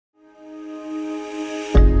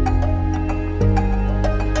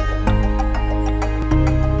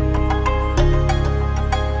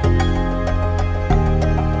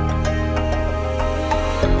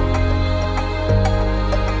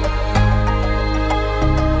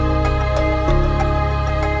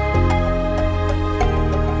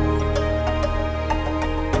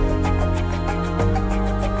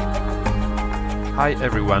Hi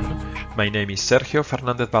everyone, my name is Sergio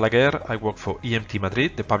Fernández Balaguer. I work for EMT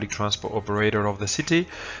Madrid, the public transport operator of the city,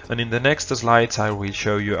 and in the next slides I will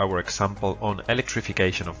show you our example on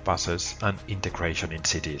electrification of buses and integration in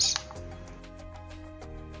cities.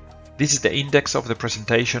 This is the index of the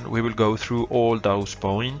presentation. We will go through all those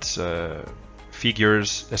points,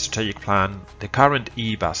 figures, a strategic plan, the current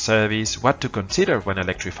e-bus service, what to consider when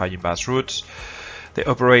electrifying bus routes, the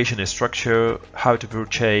operation structure, how to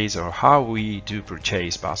purchase or how we do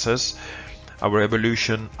purchase buses, our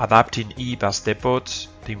evolution, adapting e-bus depots,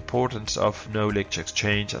 the importance of knowledge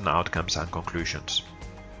exchange and outcomes and conclusions.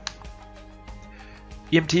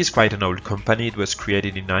 EMT is quite an old company. It was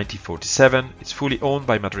created in 1947. It's fully owned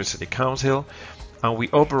by Madrid City Council, and we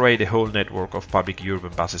operate a whole network of public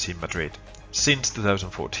urban buses in Madrid. Since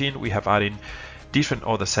 2014, we have added different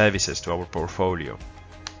other services to our portfolio.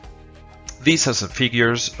 These are some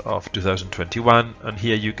figures of 2021, and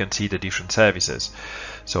here you can see the different services.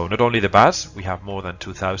 So not only the bus, we have more than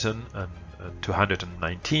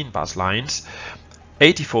 2,219 bus lines.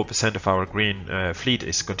 84% of our green fleet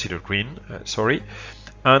is considered green,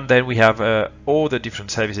 and then we have all the different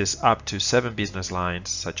services up to 7 business lines,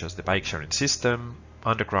 such as the bike sharing system,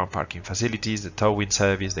 underground parking facilities, the towing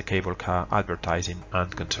service, the cable car, advertising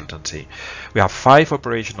and consultancy. We have 5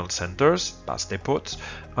 operational centers, bus depots,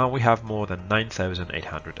 and we have more than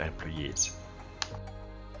 9,800 employees.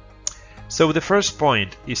 So the first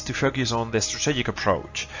point is to focus on the strategic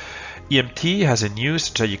approach. EMT has a new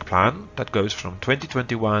strategic plan that goes from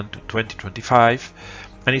 2021 to 2025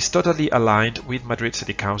 and is totally aligned with Madrid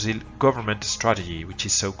City Council government strategy, which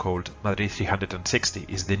is so-called Madrid 360,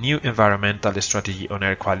 is the new environmental strategy on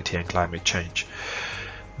air quality and climate change.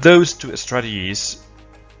 Those two strategies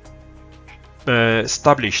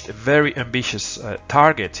established very ambitious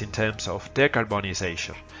targets in terms of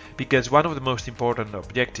decarbonization, because one of the most important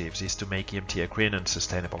objectives is to make EMT a green and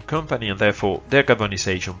sustainable company, and therefore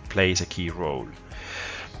decarbonization plays a key role.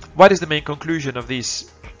 What is the main conclusion of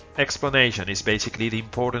this explanation? Is basically the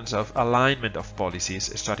importance of alignment of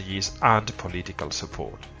policies, strategies and political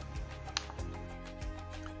support.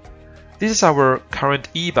 This is our current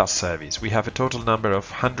e-bus service. We have a total number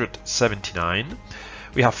of 179.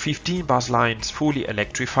 We have 15 bus lines fully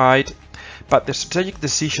electrified, but the strategic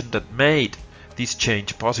decision that made this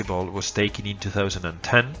change possible was taken in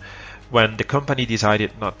 2010 when the company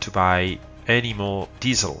decided not to buy any more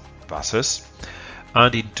diesel buses,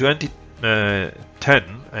 and in 2010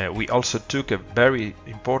 we also took a very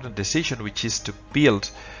important decision, which is to build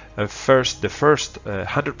the first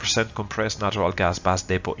 100% compressed natural gas bus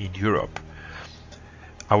depot in Europe.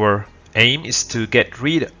 Our aim is to get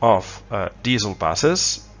rid of diesel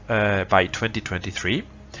buses by 2023,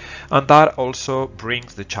 and that also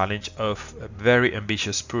brings the challenge of very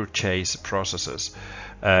ambitious purchase processes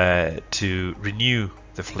to renew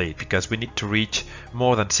the fleet, because we need to reach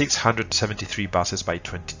more than 673 buses by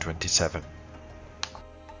 2027.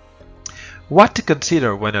 What to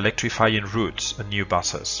consider when electrifying routes and new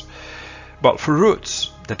buses? Well, for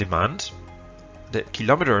routes, the demand, the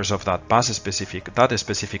kilometers of that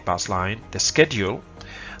specific bus line, the schedule,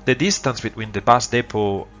 the distance between the bus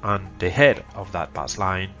depot and the head of that bus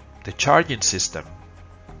line, the charging system,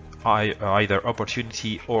 either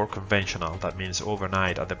opportunity or conventional, that means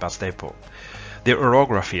overnight at the bus depot, the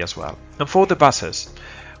orography as well. And for the buses,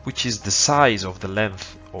 which is the size of the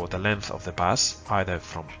length of the bus, either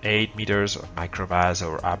from 8 meters or microbus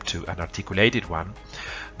or up to an articulated one,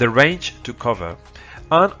 the range to cover,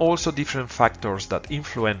 and also different factors that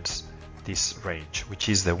influence this range, which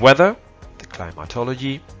is the weather, the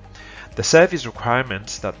climatology, the service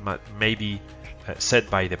requirements that may be set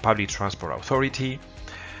by the public transport authority,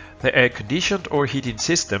 the air-conditioned or heating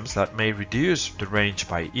systems that may reduce the range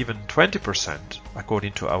by even 20%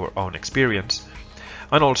 according to our own experience,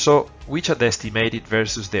 and also which are the estimated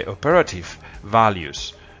versus the operative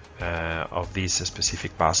values of this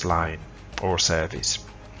specific bus line or service.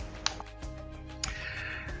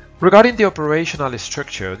 Regarding the operational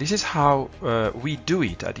structure, this is how we do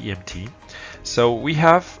it at EMT. So we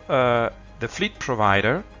have the fleet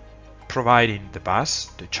provider providing the bus,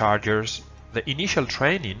 the chargers, the initial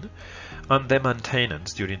training and the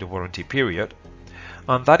maintenance during the warranty period,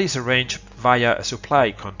 and that is arranged via a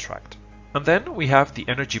supply contract. And then we have the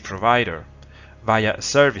energy provider via a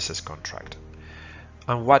services contract.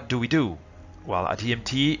 And what do we do? Well, at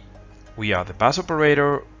EMT, we are the bus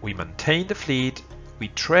operator, we maintain the fleet, we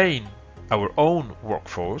train our own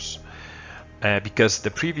workforce, because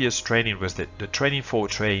the previous training was the training for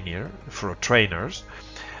trainers,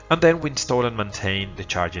 and then we install and maintain the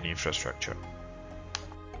charging infrastructure.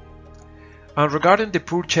 And regarding the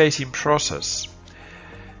purchasing process,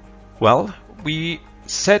 well, we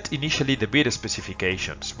set initially the bid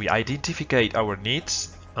specifications. We identify our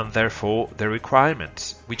needs and therefore the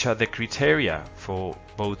requirements, which are the criteria for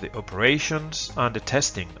both the operations and the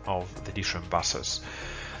testing of the different buses.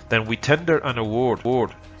 Then we tender an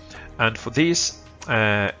award, and for this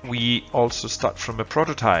we also start from a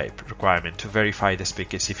prototype requirement to verify the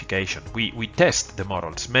specification. We test the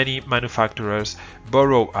models. Many manufacturers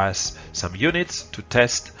borrow us some units to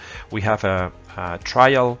test. We have a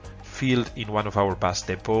trial field in one of our bus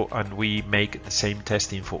depot, and we make the same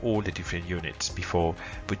testing for all the different units before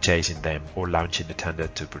purchasing them or launching the tender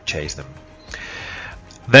to purchase them.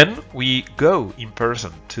 Then we go in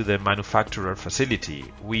person to the manufacturer facility.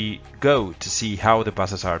 We go to see how the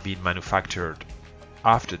buses are being manufactured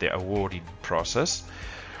after the awarding process.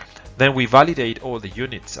 Then we validate all the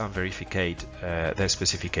units and verify their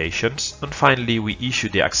specifications. And finally, we issue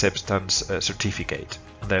the acceptance certificate.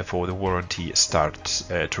 And therefore, the warranty starts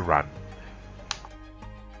to run.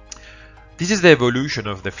 This is the evolution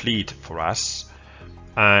of the fleet for us.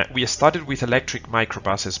 We started with electric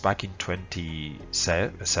microbuses back in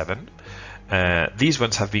 2007. These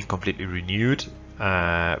ones have been completely renewed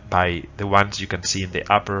by the ones you can see in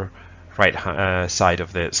the upper right side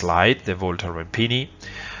of the slide, the Volta Rampini.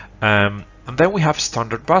 And then we have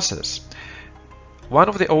standard buses. One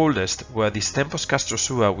of the oldest were the Tempos Castro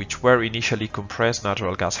Sua, which were initially compressed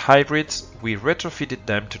natural gas hybrids. We retrofitted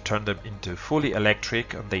them to turn them into fully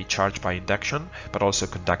electric, and they charge by induction, but also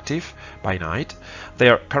conductive by night. They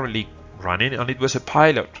are currently running, and it was a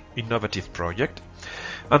pilot innovative project.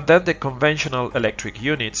 And then the conventional electric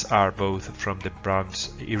units are both from the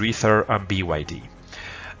brands Erether and BYD.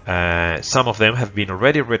 Some of them have been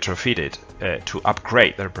already retrofitted to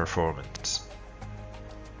upgrade their performance.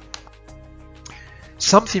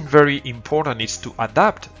 Something very important is to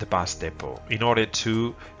adapt the bus depot in order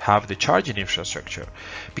to have the charging infrastructure,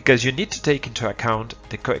 because you need to take into account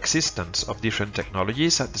the coexistence of different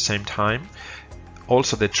technologies at the same time,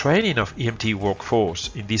 also the training of EMT workforce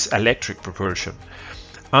in this electric propulsion,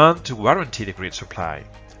 and to guarantee the grid supply.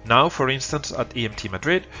 Now, for instance, at EMT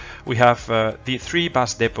Madrid, we have the 3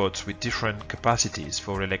 bus depots with different capacities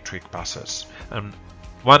for electric buses. And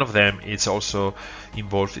one of them is also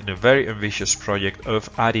involved in a very ambitious project of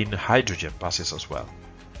adding hydrogen buses as well.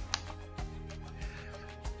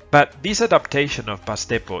 But this adaptation of bus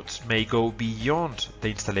depots may go beyond the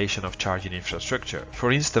installation of charging infrastructure.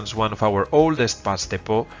 For instance, one of our oldest bus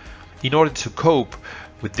depot, in order to cope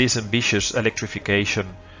with this ambitious electrification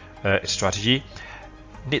strategy,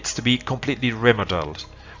 needs to be completely remodeled.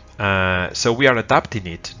 So we are adapting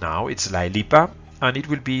it now. It's La Elipa, and it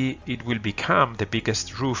will become the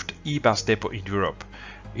biggest roofed e-bus depot in Europe.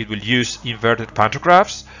 It will use inverted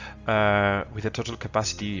pantographs with a total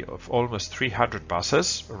capacity of almost 300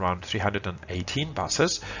 buses, around 318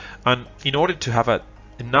 buses. And in order to have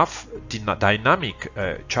enough dynamic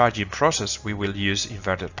charging process, we will use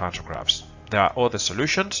inverted pantographs. There are other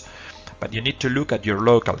solutions, but you need to look at your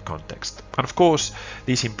local context. And of course,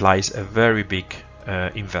 this implies a very big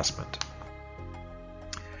investment.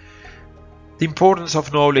 The importance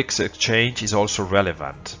of knowledge exchange is also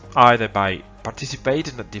relevant, either by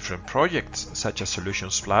participating at different projects such as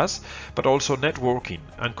Solutions Plus, but also networking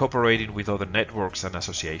and cooperating with other networks and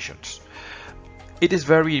associations. It is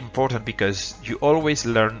very important because you always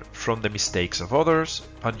learn from the mistakes of others,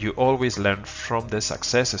 and you always learn from the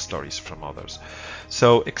success stories from others.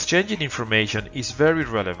 So exchanging information is very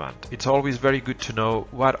relevant. It's always very good to know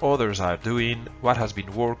what others are doing, what has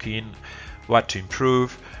been working, what to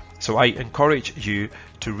improve. So I encourage you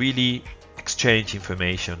to really exchange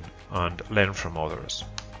information and learn from others.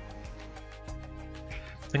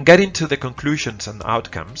 And getting to the conclusions and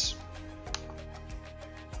outcomes.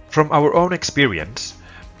 From our own experience,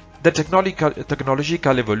 the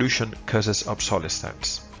technological evolution causes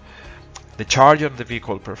obsolescence. The charge and the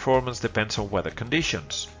vehicle performance depends on weather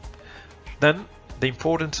conditions. Then, the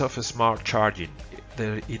importance of smart charging.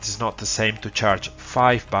 It is not the same to charge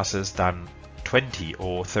 5 buses than 20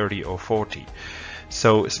 or 30 or 40.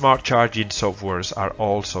 So smart charging softwares are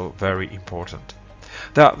also very important.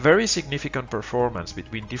 There are very significant performance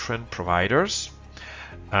between different providers,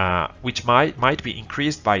 which might be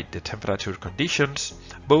increased by the temperature conditions,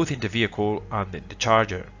 both in the vehicle and in the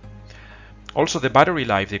charger. Also, the battery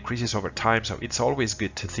life decreases over time, so it's always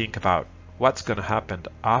good to think about what's going to happen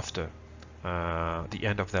after the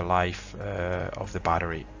end of the life of the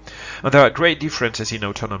battery. And there are great differences in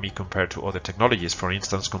autonomy compared to other technologies, for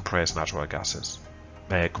instance, compressed natural gas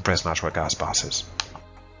buses.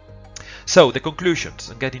 So the conclusions,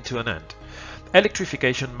 and getting to an end.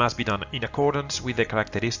 Electrification must be done in accordance with the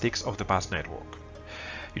characteristics of the bus network.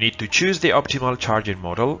 You need to choose the optimal charging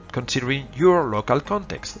model considering your local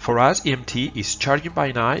context. For us, EMT is charging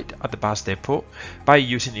by night at the bus depot by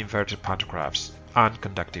using inverter pantographs and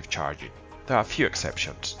conductive charging. There are a few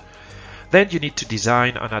exceptions. Then you need to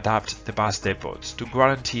design and adapt the bus depots to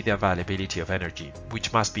guarantee the availability of energy,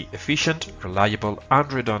 which must be efficient, reliable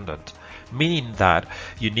and redundant, meaning that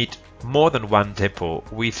you need more than one depot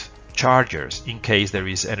with chargers in case there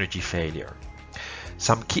is energy failure.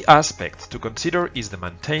 Some key aspects to consider is the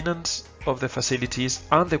maintenance of the facilities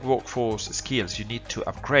and the workforce skills. You need to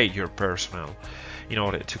upgrade your personnel in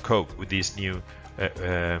order to cope with this new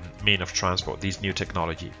mean of transport, this new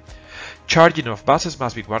technology. Charging of buses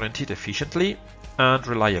must be guaranteed efficiently and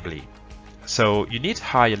reliably. So you need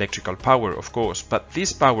high electrical power, of course, but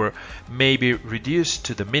this power may be reduced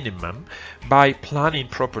to the minimum by planning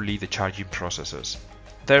properly the charging processes.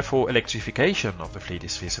 Therefore, electrification of the fleet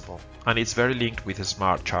is feasible, and it's very linked with the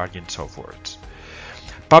smart charging softwares.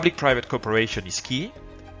 Public-private cooperation is key,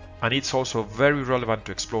 and it's also very relevant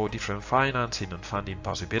to explore different financing and funding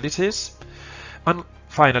possibilities. And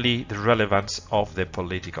finally, the relevance of the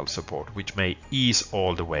political support, which may ease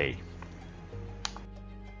all the way.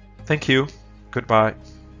 Thank you. Goodbye.